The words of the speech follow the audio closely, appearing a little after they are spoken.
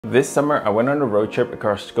This summer, I went on a road trip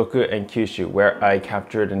across Kohki and Kyushu where I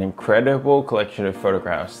captured an incredible collection of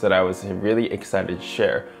photographs that I was really excited to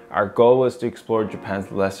share. Our goal was to explore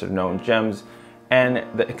Japan's lesser known gems, and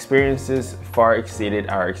the experiences far exceeded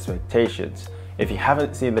our expectations. If you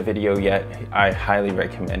haven't seen the video yet, I highly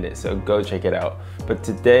recommend it, so go check it out. But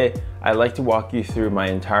today, I'd like to walk you through my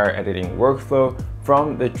entire editing workflow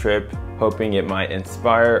from the trip, hoping it might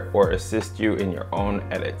inspire or assist you in your own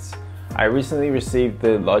edits. I recently received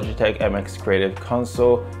the Logitech MX Creative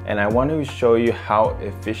Console, and I want to show you how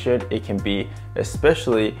efficient it can be,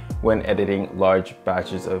 especially when editing large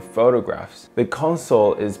batches of photographs. The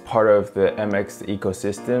console is part of the MX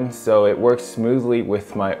ecosystem, so it works smoothly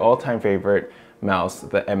with my all-time favorite mouse,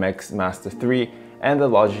 the MX Master 3, and the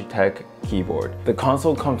Logitech keyboard. The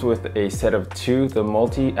console comes with a set of two, the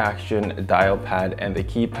multi-action dial pad and the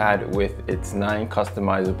keypad with its 9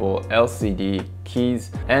 customizable LCD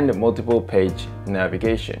keys and multiple page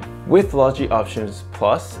navigation. With Logi Options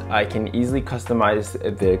Plus, I can easily customize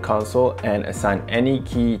the console and assign any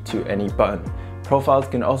key to any button. Profiles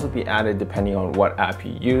can also be added depending on what app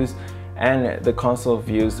you use, and the console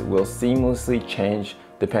views will seamlessly change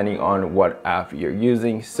depending on what app you're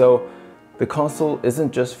using. So the console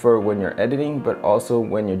isn't just for when you're editing, but also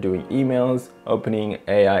when you're doing emails, opening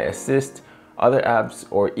AI Assist, other apps,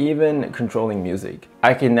 or even controlling music.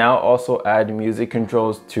 I can now also add music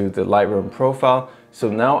controls to the Lightroom profile, so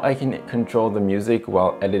now I can control the music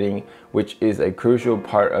while editing, which is a crucial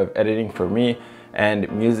part of editing for me,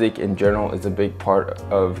 and music in general is a big part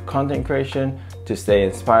of content creation to stay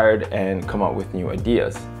inspired and come up with new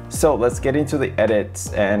ideas. So let's get into the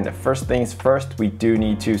edits, and first things first, we do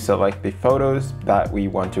need to select the photos that we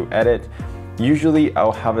want to edit. Usually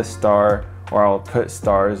I'll have a star, or I'll put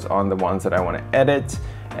stars on the ones that I want to edit,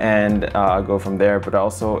 and I'll go from there. But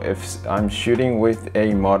also if I'm shooting with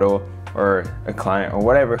a model or a client or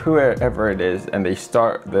whatever, whoever it is, and they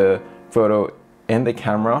start the photo in the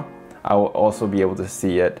camera, I will also be able to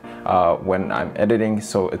see it when I'm editing,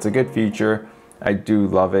 so it's a good feature. I do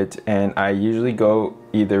love it, and I usually go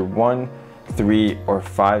either 1, 3, or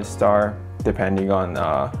 5 star depending on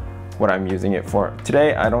what I'm using it for.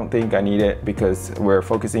 Today I don't think I need it because we're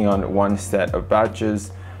focusing on one set of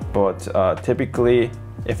batches, but typically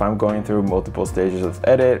if I'm going through multiple stages of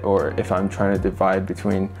edit, or if I'm trying to divide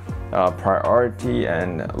between priority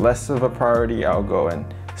and less of a priority, I'll go and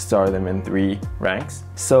star them in 3 ranks.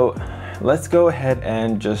 So let's go ahead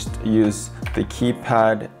and just use the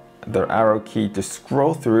keypad, the arrow key, to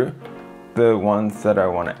scroll through the ones that I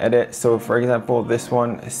want to edit. So for example, this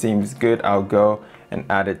one seems good. I'll go and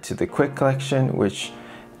add it to the quick collection, which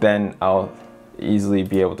then I'll easily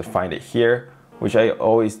be able to find it here, which I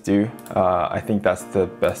always do. I think that's the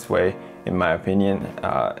best way, in my opinion,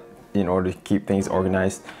 in order to keep things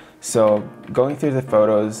organized. So going through the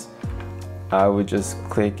photos, I would just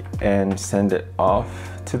click and send it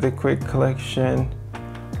off to the quick collection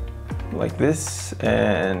like this,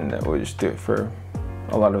 and we'll just do it for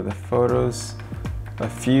a lot of the photos, a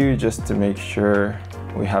few, just to make sure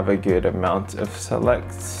we have a good amount of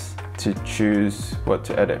selects to choose what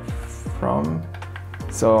to edit from.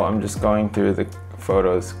 So I'm just going through the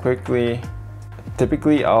photos quickly.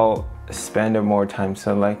 Typically I'll spend more time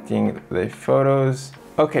selecting the photos.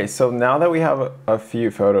 Okay, so now that we have a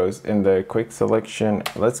few photos in the quick selection,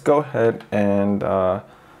 let's go ahead and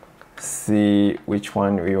see which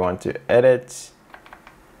one we want to edit.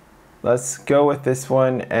 Let's go with this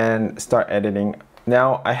one and start editing.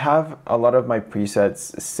 Now I have a lot of my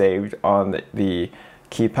presets saved on the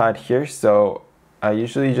keypad here, so I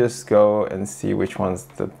usually just go and see which one's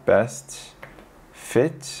the best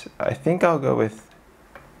fit. I think I'll go with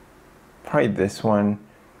probably this one,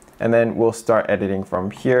 and then we'll start editing from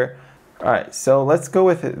here. Alright, so let's go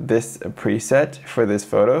with this preset for this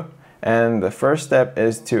photo. And the first step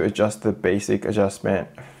is to adjust the basic adjustment.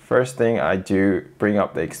 First thing I do, bring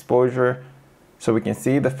up the exposure so we can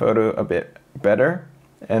see the photo a bit better.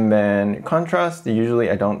 And then contrast, usually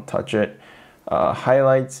I don't touch it.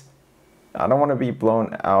 Highlights, I don't want to be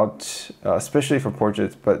blown out, especially for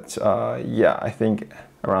portraits, but yeah, I think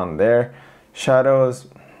around there. Shadows,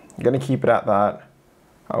 I'm gonna keep it at that.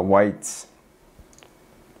 Whites,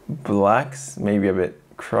 blacks, maybe a bit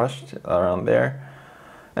crushed around there.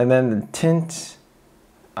 And then the tint,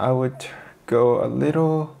 I would go a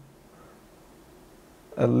little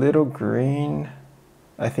green.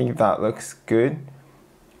 I think that looks good.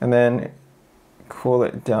 And then cool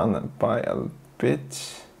it down by a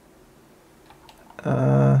bit.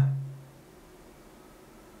 I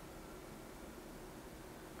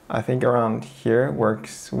think around here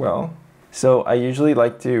works well. So I usually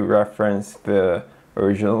like to reference the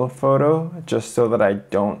original photo, just so that I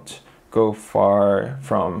don't go far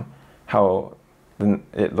from how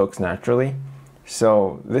it looks naturally.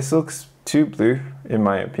 So this looks too blue in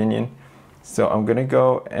my opinion. So I'm gonna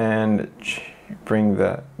go and bring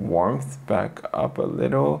the warmth back up a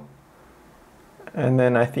little. And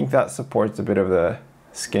then I think that supports a bit of the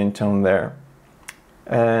skin tone there.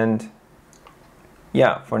 And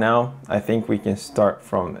yeah, for now, I think we can start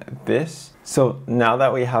from this. So now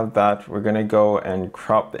that we have that, we're gonna go and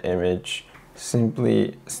crop the image.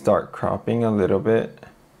 Simply start cropping a little bit.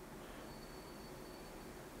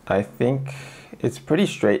 I think it's pretty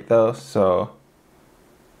straight though, so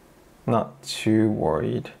not too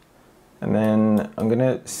worried. And then I'm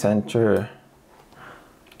gonna center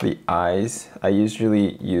the eyes. I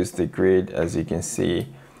usually use the grid, as you can see,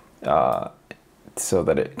 so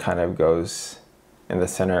that it kind of goes in the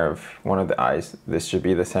center of one of the eyes. This should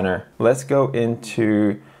be the center. Let's go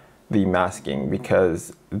into the masking,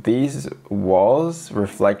 because these walls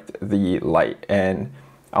reflect the light, and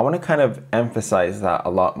I want to kind of emphasize that a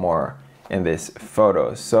lot more in this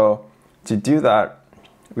photo. So to do that,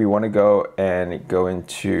 we want to go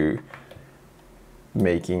into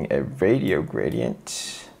making a radio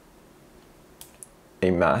gradient, a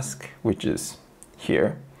mask, which is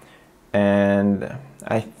here. And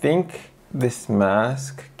I think this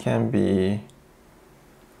mask can be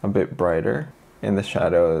a bit brighter in the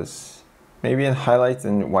shadows, maybe in highlights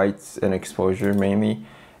and whites and exposure mainly,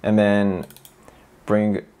 and then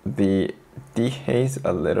bring the dehaze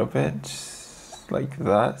a little bit like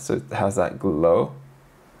that, so it has that glow,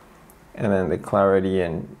 and then the clarity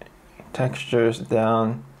and textures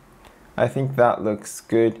down. I think that looks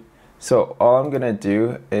good. So all I'm gonna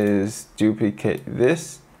do is duplicate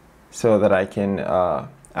this so that I can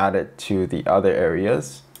add it to the other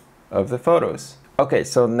areas of the photos. Okay,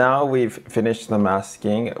 so now we've finished the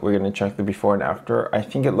masking. We're gonna check the before and after. I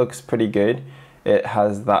think it looks pretty good. It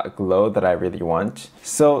has that glow that I really want.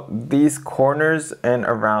 So these corners and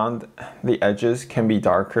around the edges can be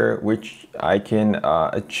darker, which I can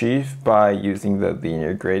achieve by using the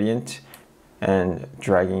linear gradient and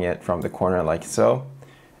dragging it from the corner like so.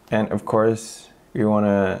 And of course, we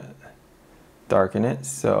wanna darken it,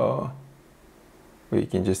 so we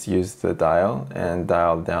can just use the dial and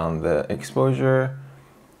dial down the exposure.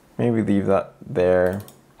 Maybe leave that there.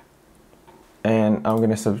 And I'm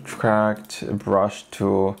gonna subtract a brush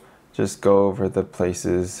tool, just go over the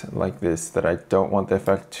places like this that I don't want the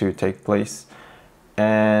effect to take place.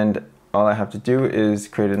 And all I have to do is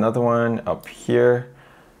create another one up here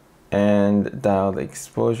and dial the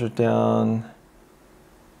exposure down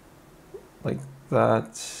like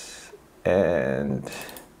that. And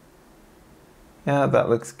yeah, that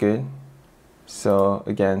looks good. So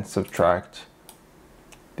again, subtract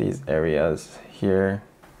these areas here.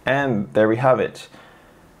 And there we have it.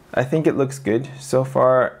 I think it looks good. So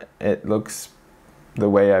far, it looks the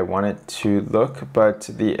way I want it to look, but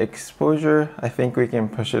the exposure, I think we can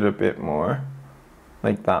push it a bit more,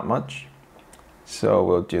 like that much. So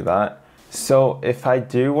we'll do that. So if I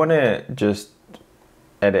do want to just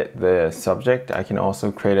edit the subject, I can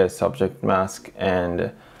also create a subject mask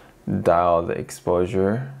and dial the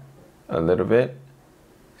exposure a little bit.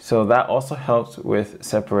 So that also helps with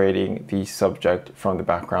separating the subject from the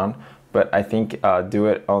background, but I think do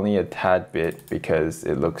it only a tad bit because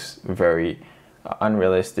it looks very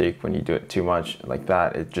unrealistic when you do it too much like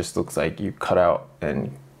that. It just looks like you cut out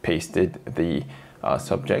and pasted the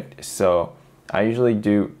subject. So I usually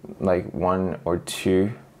do like 1 or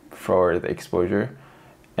 2 for the exposure.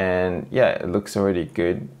 And yeah, it looks already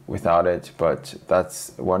good without it, but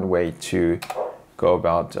that's one way to go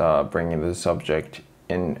about bringing the subject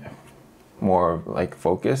in more like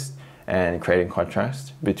focused and creating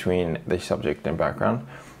contrast between the subject and background.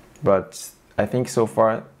 But I think so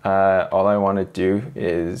far, all I want to do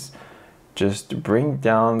is just bring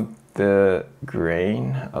down the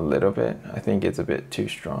grain a little bit. I think it's a bit too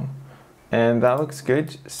strong. And that looks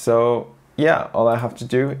good. So yeah, all I have to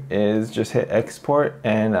do is just hit export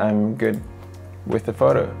and I'm good with the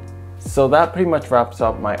photo. So that pretty much wraps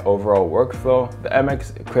up my overall workflow. The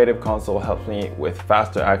MX Creative Console helps me with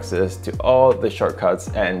faster access to all the shortcuts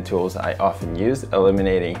and tools I often use,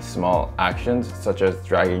 eliminating small actions such as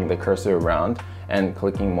dragging the cursor around and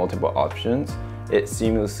clicking multiple options. It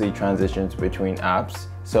seamlessly transitions between apps.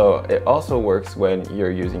 So it also works when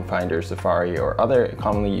you're using Finder, Safari, or other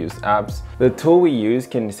commonly used apps. The tool we use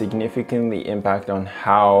can significantly impact on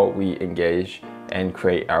how we engage and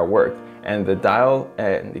create our work. And the dial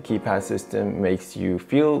and the keypad system makes you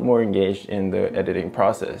feel more engaged in the editing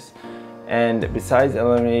process. And besides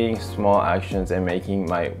eliminating small actions and making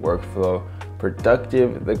my workflow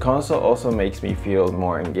productive. The console also makes me feel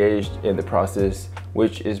more engaged in the process,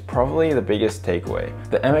 which is probably the biggest takeaway.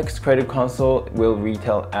 The MX Creative Console will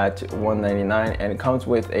retail at $199 and it comes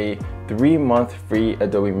with a 3-month free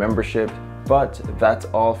Adobe membership. But that's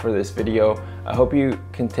all for this video. I hope you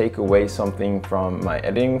can take away something from my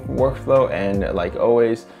editing workflow, and like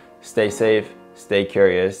always, stay safe, stay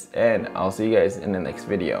curious, and I'll see you guys in the next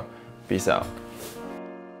video. Peace out.